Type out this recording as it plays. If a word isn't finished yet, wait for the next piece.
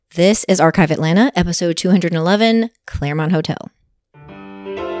This is Archive Atlanta, episode 211, Clermont Hotel.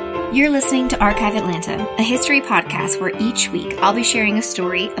 You're listening to Archive Atlanta, a history podcast where each week I'll be sharing a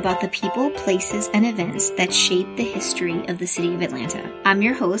story about the people, places, and events that shape the history of the city of Atlanta. I'm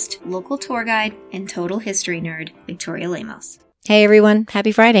your host, local tour guide, and total history nerd, Victoria Lemos. Hey everyone,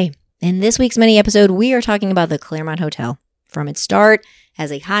 happy Friday. In this week's mini episode, we are talking about the Clermont Hotel. From its start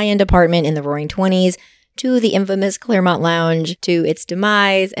as a high-end apartment in the Roaring 20s, to the infamous Clermont Lounge, to its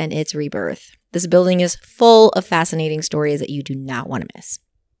demise and its rebirth. This building is full of fascinating stories that you do not want to miss.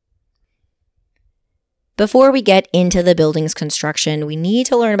 Before we get into the building's construction, we need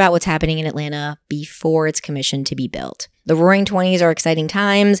to learn about what's happening in Atlanta before it's commissioned to be built. The Roaring 20s are exciting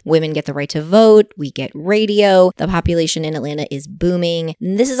times. Women get the right to vote. We get radio. The population in Atlanta is booming.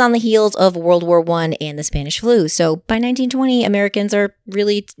 This is on the heels of World War I and the Spanish flu. So by 1920, Americans are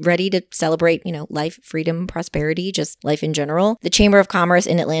really ready to celebrate, life, freedom, prosperity, just life in general. The Chamber of Commerce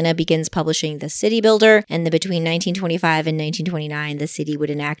in Atlanta begins publishing The City Builder. And between 1925 and 1929, the city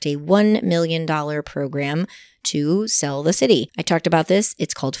would enact a $1 million program to sell the city. I talked about this.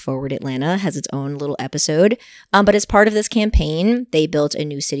 It's called Forward Atlanta, has its own little episode. But as part of this campaign, they built a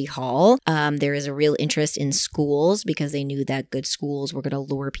new city hall. There is a real interest in schools because they knew that good schools were going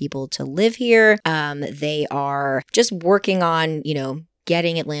to lure people to live here. They are just working on,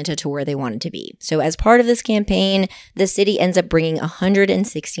 getting Atlanta to where they wanted to be. So as part of this campaign, the city ends up bringing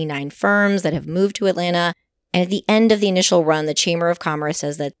 169 firms that have moved to Atlanta. And at the end of the initial run, the Chamber of Commerce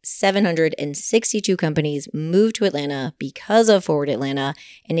says that 762 companies moved to Atlanta because of Forward Atlanta,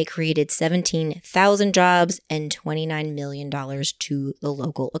 and it created 17,000 jobs and $29 million to the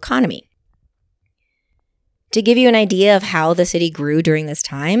local economy. To give you an idea of how the city grew during this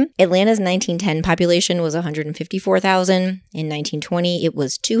time, Atlanta's 1910 population was 154,000. In 1920, it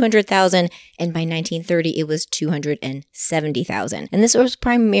was 200,000. And by 1930, it was 270,000. And this was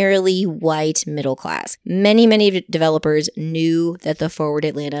primarily white middle class. Many developers knew that the Forward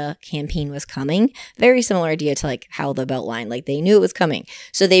Atlanta campaign was coming. Very similar idea to how the Beltline, they knew it was coming.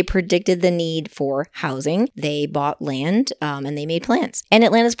 So they predicted the need for housing. They bought land and they made plans. And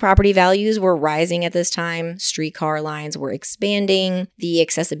Atlanta's property values were rising at this time. Streetcar lines were expanding. The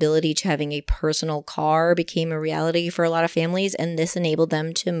accessibility to having a personal car became a reality for a lot of families, and this enabled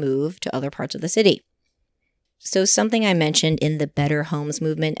them to move to other parts of the city. So something I mentioned in the Better Homes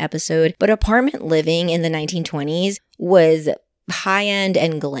Movement episode, but apartment living in the 1920s was high-end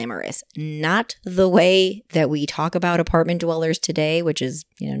and glamorous, not the way that we talk about apartment dwellers today, which is,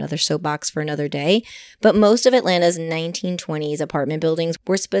 another soapbox for another day. But most of Atlanta's 1920s apartment buildings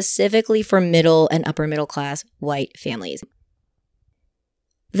were specifically for middle and upper middle class white families.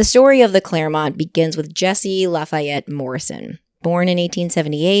 The story of the Clermont begins with Jesse Lafayette Morrison. Born in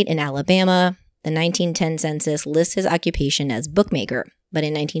 1878 in Alabama, the 1910 census lists his occupation as bookmaker. But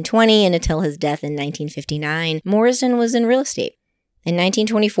in 1920 and until his death in 1959, Morrison was in real estate. In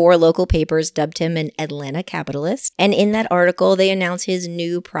 1924, local papers dubbed him an Atlanta capitalist, and in that article, they announced his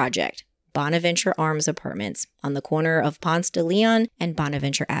new project, Bonaventure Arms Apartments, on the corner of Ponce de Leon and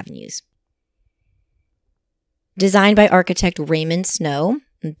Bonaventure Avenues. Designed by architect Raymond Snow,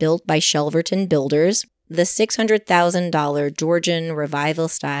 and built by Shelverton Builders, the $600,000 Georgian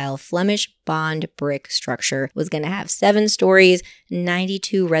Revival-style Flemish bond brick structure was going to have 7 stories,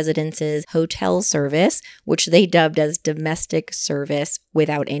 92 residences, hotel service, which they dubbed as domestic service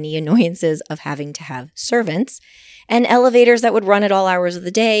without any annoyances of having to have servants, and elevators that would run at all hours of the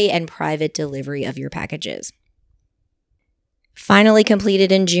day, and private delivery of your packages. Finally completed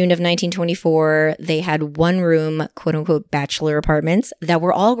in June of 1924, they had one-room, quote-unquote, bachelor apartments that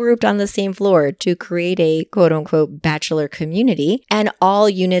were all grouped on the same floor to create a, quote-unquote, bachelor community, and all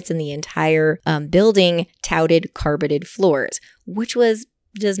units in the entire building touted carpeted floors, which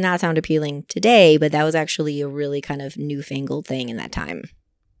does not sound appealing today, but that was actually a really kind of newfangled thing in that time.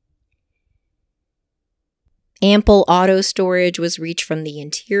 Ample auto storage was reached from the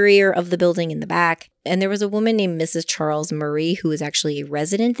interior of the building in the back. And there was a woman named Mrs. Charles Murray who was actually a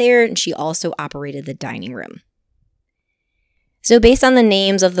resident there, and she also operated the dining room. So based on the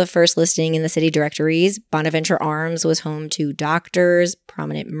names of the first listing in the city directories, Bonaventure Arms was home to doctors,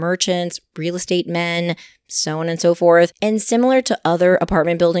 prominent merchants, real estate men, so on and so forth. And similar to other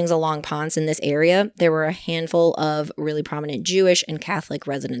apartment buildings along Ponce in this area, there were a handful of really prominent Jewish and Catholic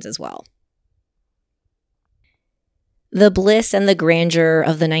residents as well. The bliss and the grandeur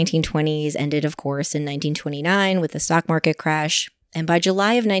of the 1920s ended, of course, in 1929 with the stock market crash. And by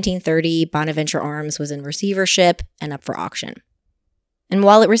July of 1930, Bonaventure Arms was in receivership and up for auction. And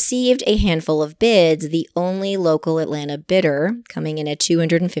while it received a handful of bids, the only local Atlanta bidder, coming in at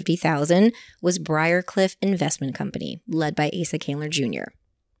 $250,000, was Briarcliff Investment Company, led by Asa Candler Jr.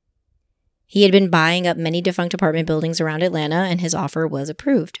 He had been buying up many defunct apartment buildings around Atlanta, and his offer was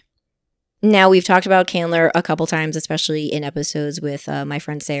approved. Now, we've talked about Candler a couple times, especially in episodes with my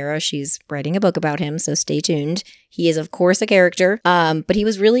friend Sarah. She's writing a book about him, so stay tuned. He is, of course, a character, but he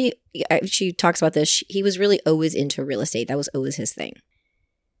was really, she talks about this, he was really always into real estate. That was always his thing.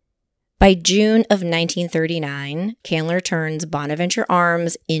 By June of 1939, Candler turns Bonaventure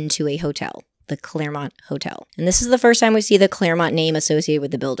Arms into a hotel, the Clermont Hotel. And this is the first time we see the Clermont name associated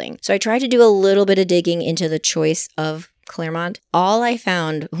with the building. So I tried to do a little bit of digging into the choice of Clermont. All I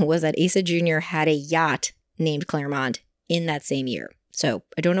found was that Asa Jr. had a yacht named Clermont in that same year. So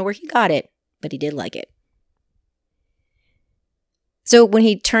I don't know where he got it, but he did like it. So when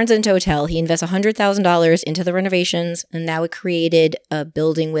he turns it into a hotel, he invests $100,000 into the renovations, and now it created a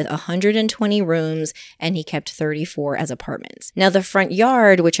building with 120 rooms, and he kept 34 as apartments. Now, the front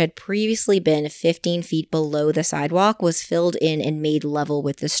yard, which had previously been 15 feet below the sidewalk, was filled in and made level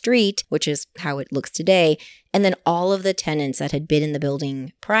with the street, which is how it looks today, and then all of the tenants that had been in the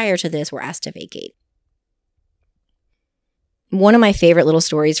building prior to this were asked to vacate. One of my favorite little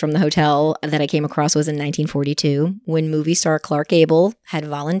stories from the hotel that I came across was in 1942 when movie star Clark Gable had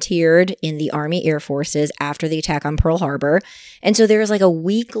volunteered in the Army Air Forces after the attack on Pearl Harbor. And so there was like a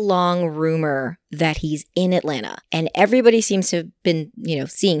week-long rumor that he's in Atlanta. And everybody seems to have been,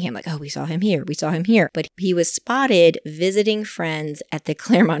 seeing him like, oh, we saw him here, we saw him here. But he was spotted visiting friends at the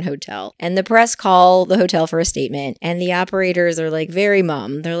Clermont Hotel. And the press call the hotel for a statement. And the operators are like very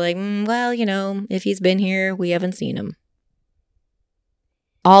mum. They're like, well, if he's been here, we haven't seen him.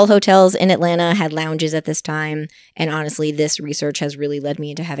 All hotels in Atlanta had lounges at this time, and honestly, this research has really led me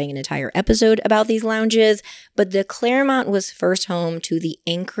into having an entire episode about these lounges, but the Clermont was first home to the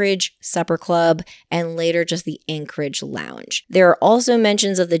Anchorage Supper Club and later just the Anchorage Lounge. There are also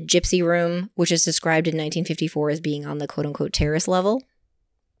mentions of the Gypsy Room, which is described in 1954 as being on the quote-unquote terrace level.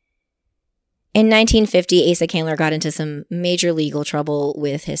 In 1950, Asa Candler got into some major legal trouble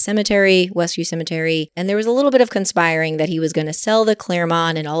with his cemetery, Westview Cemetery, and there was a little bit of conspiring that he was going to sell the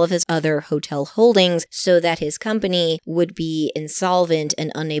Clermont and all of his other hotel holdings so that his company would be insolvent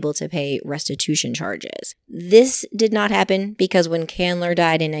and unable to pay restitution charges. This did not happen because when Candler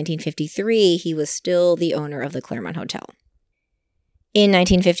died in 1953, he was still the owner of the Clermont Hotel. In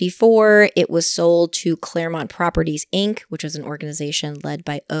 1954, it was sold to Clermont Properties, Inc., which was an organization led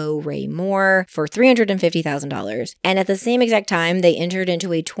by O. Ray Moore, for $350,000. And at the same exact time, they entered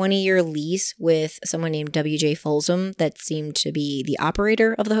into a 20-year lease with someone named W.J. Folsom that seemed to be the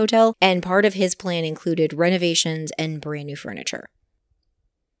operator of the hotel, and part of his plan included renovations and brand new furniture.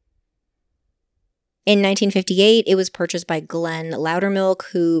 In 1958, it was purchased by Glenn Loudermilk,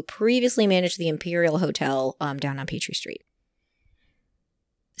 who previously managed the Imperial Hotel down on Peachtree Street.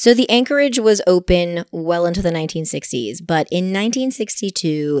 So the Anchorage was open well into the 1960s, but in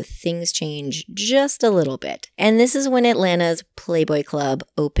 1962, things changed just a little bit. And this is when Atlanta's Playboy Club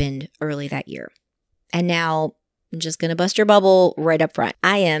opened early that year. And now, I'm just going to bust your bubble right up front.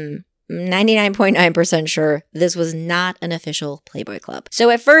 I am 99.9% sure this was not an official Playboy Club. So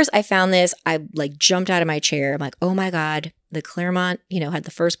at first I found this, I jumped out of my chair. I'm like, oh my God, the Clermont, had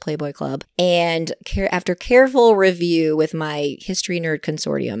the first Playboy Club. And after careful review with my History Nerd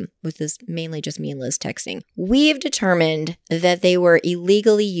Consortium, with this mainly just me and Liz texting, we've determined that they were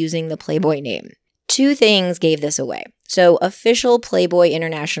illegally using the Playboy name. Two things gave this away. So official Playboy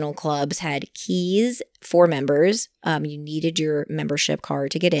International clubs had keys for members. You needed your membership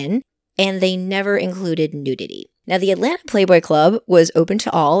card to get in. And they never included nudity. Now, the Atlanta Playboy Club was open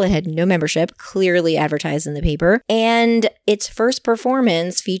to all. It had no membership, clearly advertised in the paper. And its first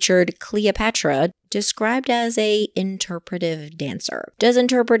performance featured Cleopatra, described as an interpretive dancer. Does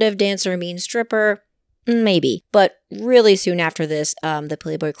interpretive dancer mean stripper? Maybe. But really soon after this, the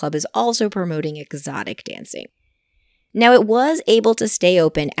Playboy Club is also promoting exotic dancing. Now, it was able to stay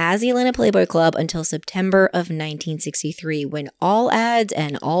open as the Atlanta Playboy Club until September of 1963, when all ads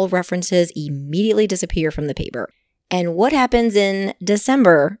and all references immediately disappear from the paper. And what happens in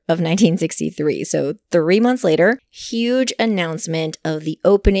December of 1963? So 3 months later, huge announcement of the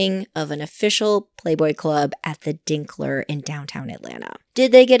opening of an official Playboy Club at the Dinkler in downtown Atlanta.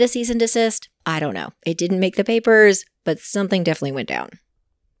 Did they get a cease and desist? I don't know. It didn't make the papers, but something definitely went down.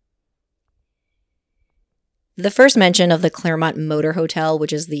 The first mention of the Clermont Motor Hotel,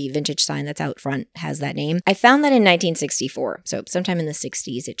 which is the vintage sign that's out front, has that name. I found that in 1964, so sometime in the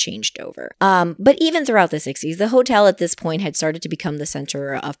 60s it changed over. But even throughout the 60s, the hotel at this point had started to become the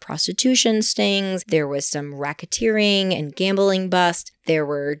center of prostitution stings. There was some racketeering and gambling bust. There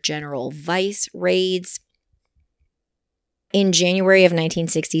were general vice raids. In January of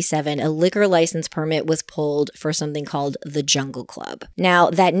 1967, a liquor license permit was pulled for something called the Jungle Club. Now,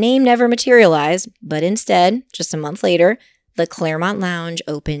 that name never materialized, but instead, just a month later, the Clermont Lounge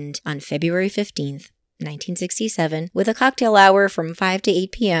opened on February 15th, 1967, with a cocktail hour from 5 to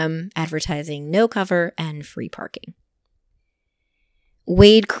 8 p.m., advertising no cover and free parking.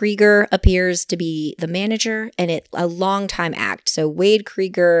 Wade Krieger appears to be the manager and a longtime act. So Wade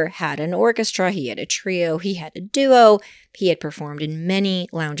Krieger had an orchestra, he had a trio, he had a duo. He had performed in many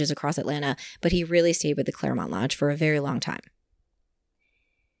lounges across Atlanta, but he really stayed with the Clermont Lounge for a very long time.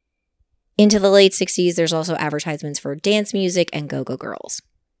 Into the late 60s, there's also advertisements for dance music and go-go girls.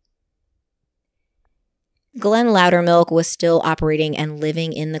 Glenn Loudermilk was still operating and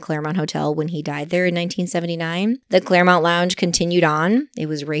living in the Clermont Hotel when he died there in 1979. The Clermont Lounge continued on. It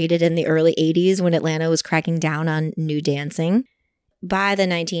was raided in the early 80s when Atlanta was cracking down on new dancing. By the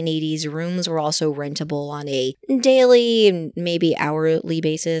 1980s, rooms were also rentable on a daily and maybe hourly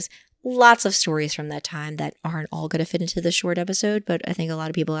basis. Lots of stories from that time that aren't all going to fit into this short episode, but I think a lot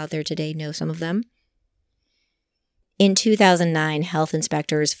of people out there today know some of them. In 2009, health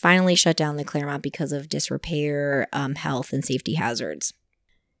inspectors finally shut down the Clermont because of disrepair, health, and safety hazards.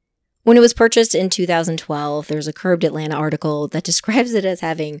 When it was purchased in 2012, there's a Curbed Atlanta article that describes it as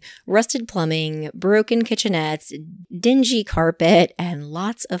having rusted plumbing, broken kitchenettes, dingy carpet, and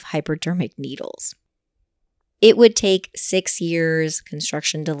lots of hypodermic needles. It would take 6 years,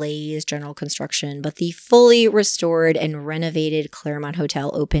 construction delays, general construction, but the fully restored and renovated Clermont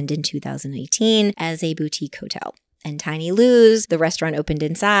Hotel opened in 2018 as a boutique hotel. And Tiny Lou's, the restaurant opened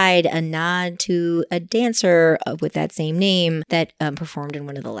inside, a nod to a dancer with that same name that performed in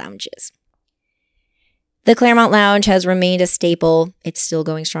one of the lounges. The Clermont Lounge has remained a staple. It's still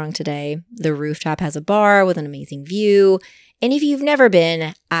going strong today. The rooftop has a bar with an amazing view. And if you've never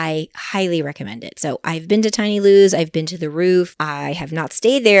been, I highly recommend it. So I've been to Tiny Lou's. I've been to the roof. I have not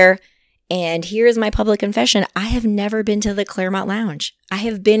stayed there. And here's my public confession. I have never been to the Clermont Lounge. I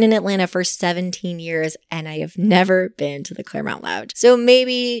have been in Atlanta for 17 years and I have never been to the Clermont Lounge. So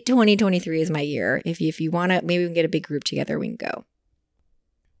maybe 2023 is my year. If you want to, maybe we can get a big group together, we can go.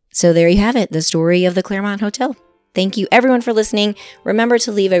 So there you have it, the story of the Clermont Hotel. Thank you everyone for listening. Remember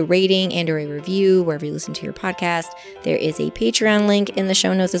to leave a rating and or a review wherever you listen to your podcast. There is a Patreon link in the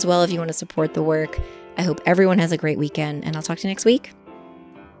show notes as well if you want to support the work. I hope everyone has a great weekend and I'll talk to you next week.